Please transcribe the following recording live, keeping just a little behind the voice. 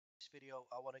video,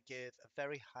 I want to give a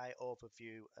very high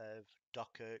overview of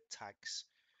Docker tags.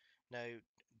 Now,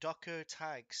 Docker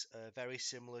tags are very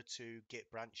similar to Git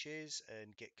branches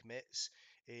and Git commits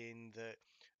in that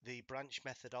the branch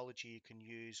methodology you can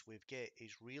use with Git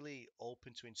is really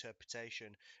open to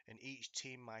interpretation, and each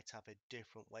team might have a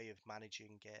different way of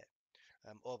managing Git.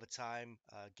 Over time,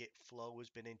 Git flow has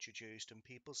been introduced, and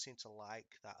people seem to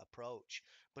like that approach,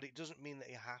 but it doesn't mean that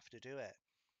you have to do it.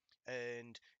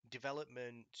 And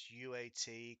development,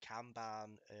 UAT,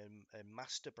 Kanban, and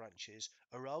master branches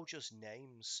are all just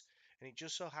names. And it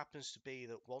just so happens to be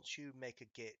that once you make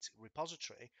a Git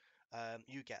repository,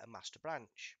 you get a master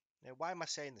branch. Now, why am I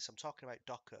saying this? I'm talking about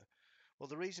Docker. Well,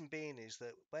 the reason being is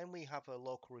that when we have a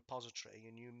local repository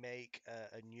and you make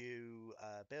a new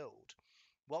build,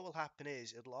 what will happen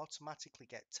is it'll automatically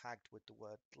get tagged with the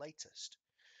word latest.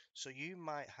 So you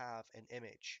might have an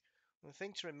image. And the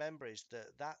thing to remember is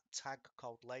that that tag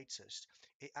called latest,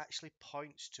 it actually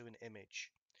points to an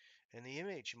image. And the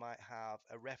image might have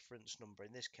a reference number.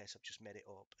 In this case, I've just made it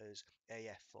up as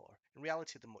AF4. In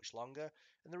reality, they're much longer.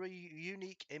 And they're a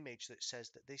unique image that says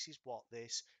that this is what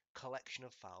this collection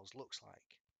of files looks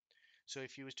like. So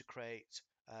if you was to create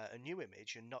a new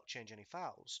image and not change any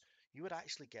files, you would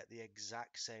actually get the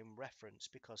exact same reference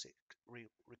because it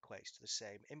equates to the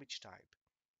same image type.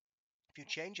 If you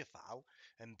change a file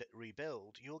and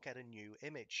rebuild, you'll get a new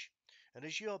image. And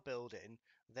as you're building,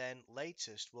 then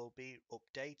latest will be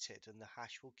updated and the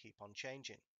hash will keep on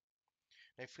changing.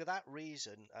 Now, for that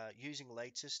reason, using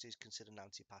latest is considered an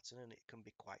anti-pattern and it can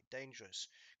be quite dangerous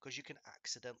because you can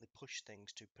accidentally push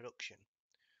things to production.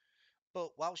 But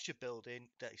whilst you're building,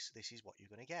 this is what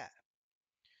you're going to get.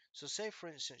 So say, for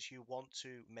instance, you want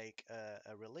to make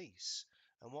a release.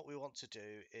 And what we want to do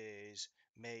is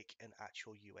make an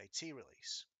actual UAT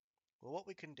release. Well, what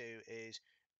we can do is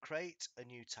create a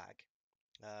new tag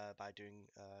by doing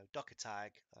docker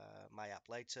tag my app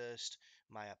latest,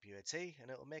 my app UAT, and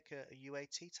it'll make a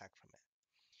UAT tag from it,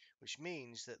 which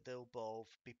means that they'll both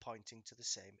be pointing to the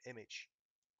same image.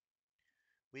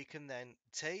 We can then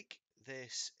take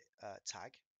this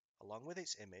tag along with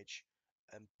its image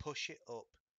and push it up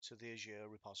to the Azure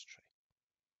repository.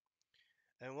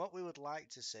 And what we would like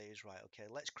to say is, right, okay,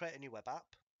 let's create a new web app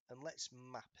and let's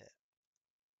map it.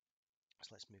 So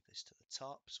let's move this to the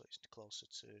top so it's closer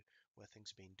to where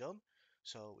things are being done.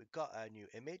 So we've got our new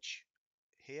image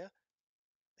here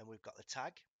and we've got the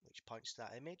tag which points to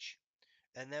that image.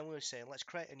 And then we're saying let's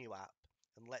create a new app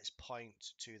and let's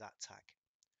point to that tag.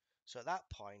 So at that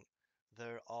point,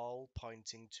 they're all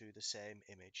pointing to the same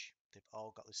image. They've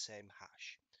all got the same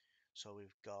hash. So we've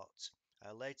got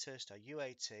our latest, our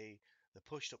UAT, the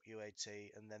pushed up UAT,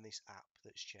 and then this app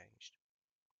that's changed.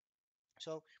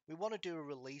 So we want to do a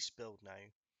release build now.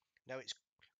 Now it's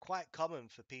quite common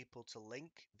for people to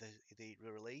link the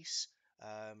release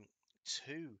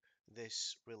to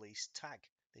this release tag,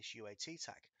 this UAT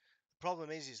tag. The problem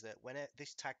is that when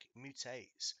this tag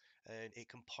mutates, and it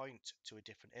can point to a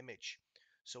different image.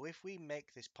 So if we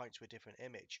make this point to a different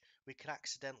image, we can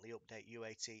accidentally update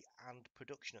UAT and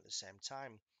production at the same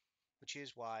time, which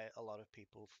is why a lot of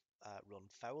people run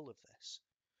foul of this.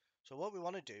 So what we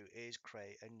want to do is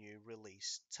create a new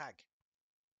release tag.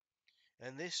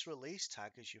 And this release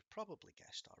tag, as you've probably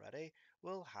guessed already,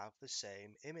 will have the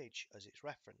same image as its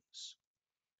reference.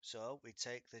 So we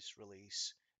take this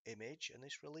release image and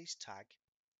this release tag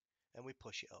and we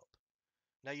push it up.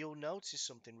 Now you'll notice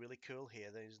something really cool here,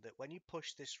 is that when you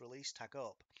push this release tag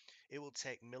up, it will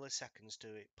take milliseconds to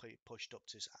be pushed up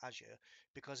to Azure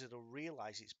because it'll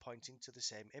realize it's pointing to the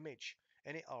same image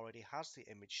and it already has the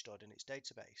image stored in its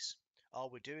database.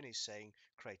 All we're doing is saying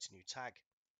create a new tag.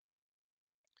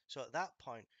 So at that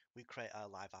point, we create our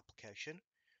live application.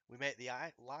 We make the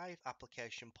live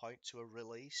application point to a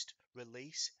released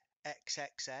release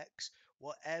XXX,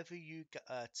 whatever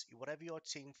whatever your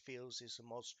team feels is the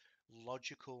most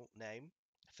logical name.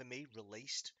 For me,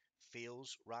 released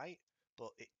feels right,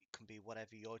 but it can be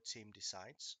whatever your team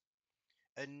decides.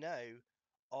 And now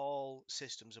all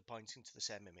systems are pointing to the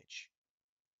same image.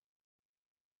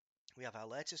 We have our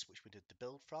latest, which we did the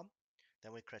build from.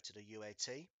 Then we created a UAT,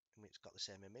 and it's got the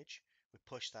same image. We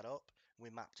pushed that up, and we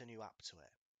mapped a new app to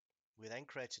it. We then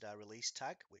created our release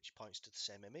tag, which points to the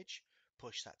same image.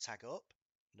 Pushed that tag up.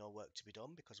 No work to be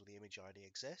done because the image already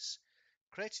exists.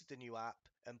 Created the new app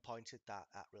and pointed that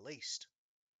at released.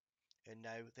 And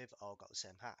now they've all got the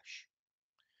same hash.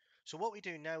 So what we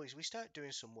do now is we start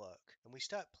doing some work, and we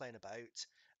start playing about,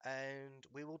 and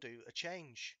we will do a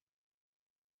change.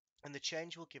 And the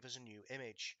change will give us a new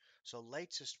image. So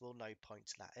latest will now point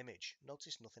to that image.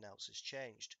 Notice nothing else has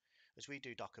changed. As we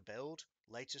do Docker build,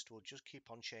 latest will just keep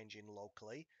on changing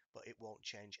locally but it won't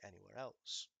change anywhere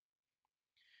else.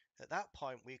 At that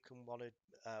point, we can want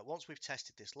to, once we've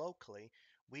tested this locally,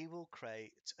 we will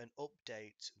create and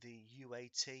update the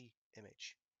UAT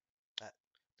image, uh,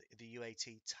 the UAT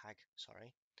tag,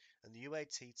 sorry. And the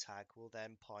UAT tag will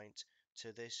then point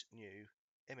to this new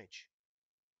image.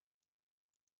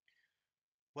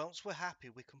 Once we're happy,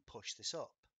 we can push this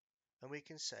up and we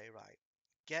can say, right,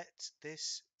 get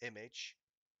this image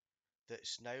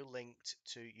that's now linked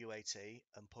to UAT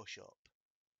and push up.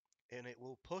 And it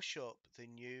will push up the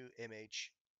new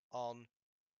image on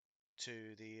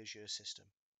to the Azure system.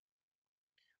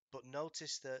 But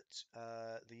notice that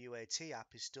the UAT app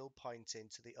is still pointing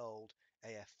to the old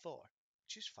AF4,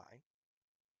 which is fine.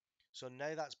 So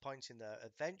now that's pointing there.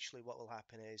 Eventually, what will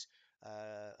happen is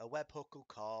a webhook will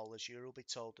call, Azure will be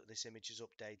told that this image is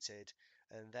updated,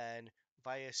 and then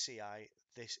via CI,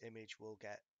 this image will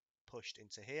get pushed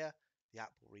into here. The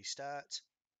app will restart,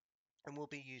 and we'll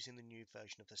be using the new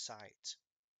version of the site.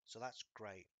 So that's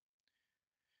great.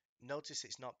 Notice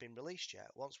it's not been released yet.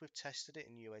 Once we've tested it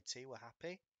in UAT, we're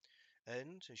happy.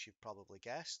 And as you've probably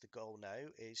guessed, the goal now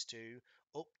is to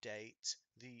update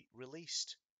the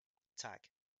released tag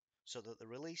so that the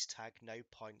release tag now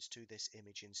points to this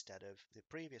image instead of the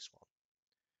previous one.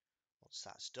 Once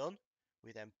that's done,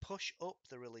 we then push up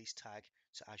the release tag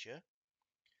to Azure.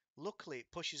 Luckily,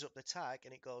 it pushes up the tag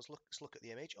and it goes, let's look at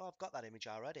the image. Oh, I've got that image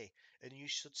already. And you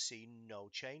should see no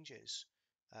changes.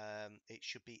 It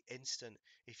should be instant.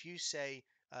 If you say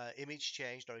image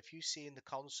changed, or if you see in the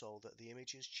console that the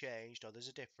image has changed or there's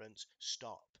a difference,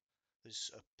 stop.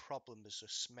 There's a problem, there's a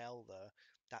smell there.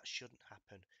 That shouldn't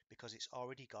happen because it's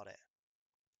already got it.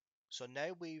 So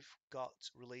now we've got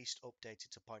released updated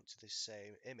to point to this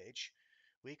same image.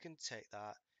 We can take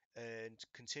that and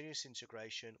continuous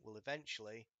integration will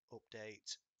eventually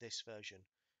update this version.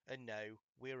 And now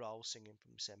we're all singing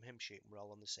from the same hymn sheet and we're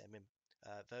all on the same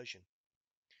version.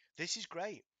 This is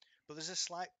great, but there's a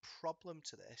slight problem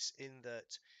to this in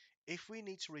that if we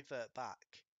need to revert back,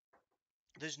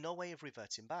 there's no way of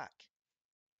reverting back.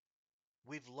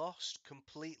 We've lost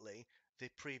completely the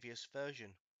previous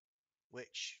version,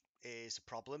 which is a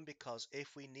problem because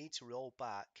if we need to roll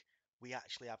back, we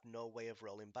actually have no way of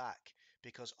rolling back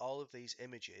because all of these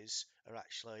images are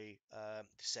actually the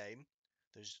same.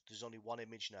 There's only one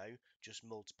image now, just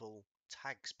multiple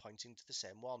tags pointing to the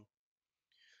same one.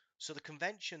 So the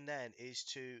convention then is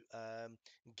to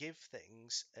give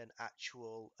things an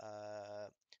actual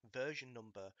version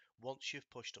number once you've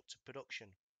pushed up to production.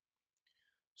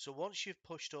 So once you've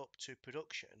pushed up to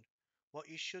production, what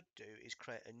you should do is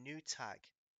create a new tag.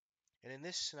 And in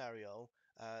this scenario,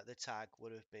 the tag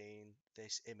would have been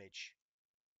this image.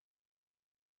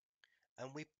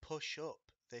 And we push up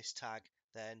this tag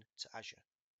then to Azure.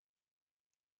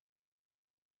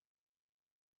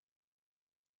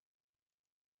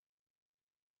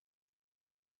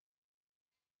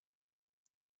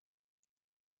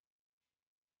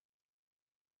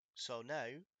 So now,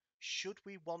 should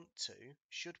we want to,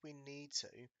 should we need to,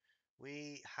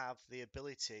 we have the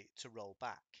ability to roll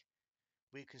back.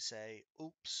 We can say,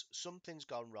 oops, something's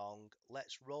gone wrong.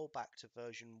 Let's roll back to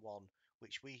version 1,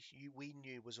 which we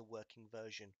knew was a working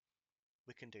version.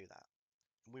 We can do that.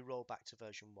 And we roll back to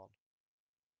version 1.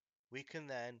 We can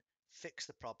then fix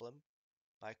the problem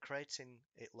by creating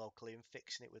it locally and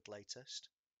fixing it with latest,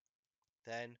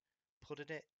 then putting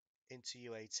it into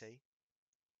UAT,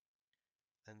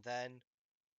 and then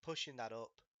pushing that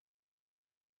up,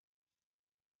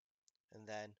 and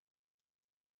then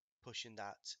pushing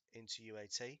that into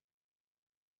UAT.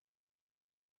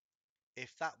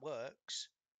 If that works,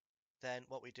 then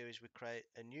what we do is we create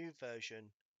a new version,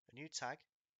 a new tag.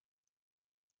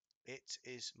 It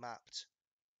is mapped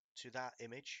to that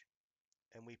image,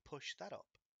 and we push that up.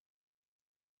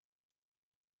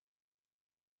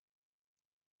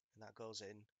 And that goes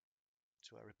in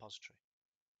to our repository.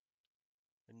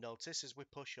 And notice as we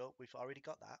push up, we've already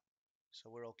got that. So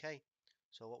we're okay.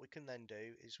 So what we can then do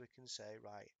is we can say,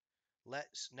 right,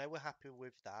 now we're happy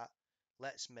with that.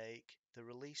 Let's make the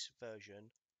release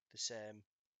version the same,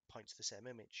 point to the same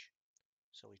image.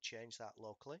 So we change that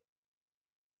locally.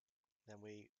 Then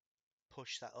we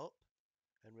push that up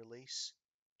and release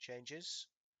changes.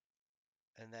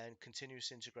 And then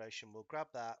continuous integration will grab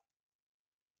that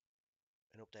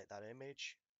and update that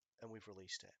image. And we've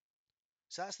released it.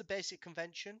 So that's the basic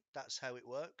convention. That's how it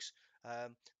works.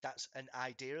 That's an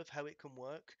idea of how it can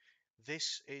work.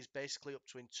 This is basically up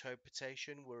to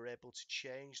interpretation. We're able to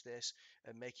change this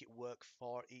and make it work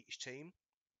for each team.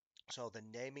 So the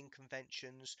naming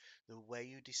conventions, the way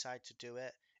you decide to do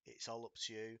it, it's all up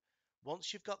to you.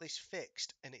 Once you've got this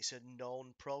fixed and it's a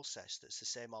known process that's the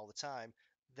same all the time,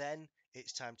 Then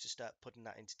it's time to start putting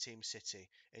that into Team City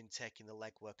and taking the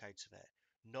legwork out of it.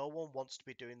 No one wants to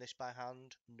be doing this by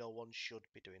hand. No one should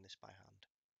be doing this by hand.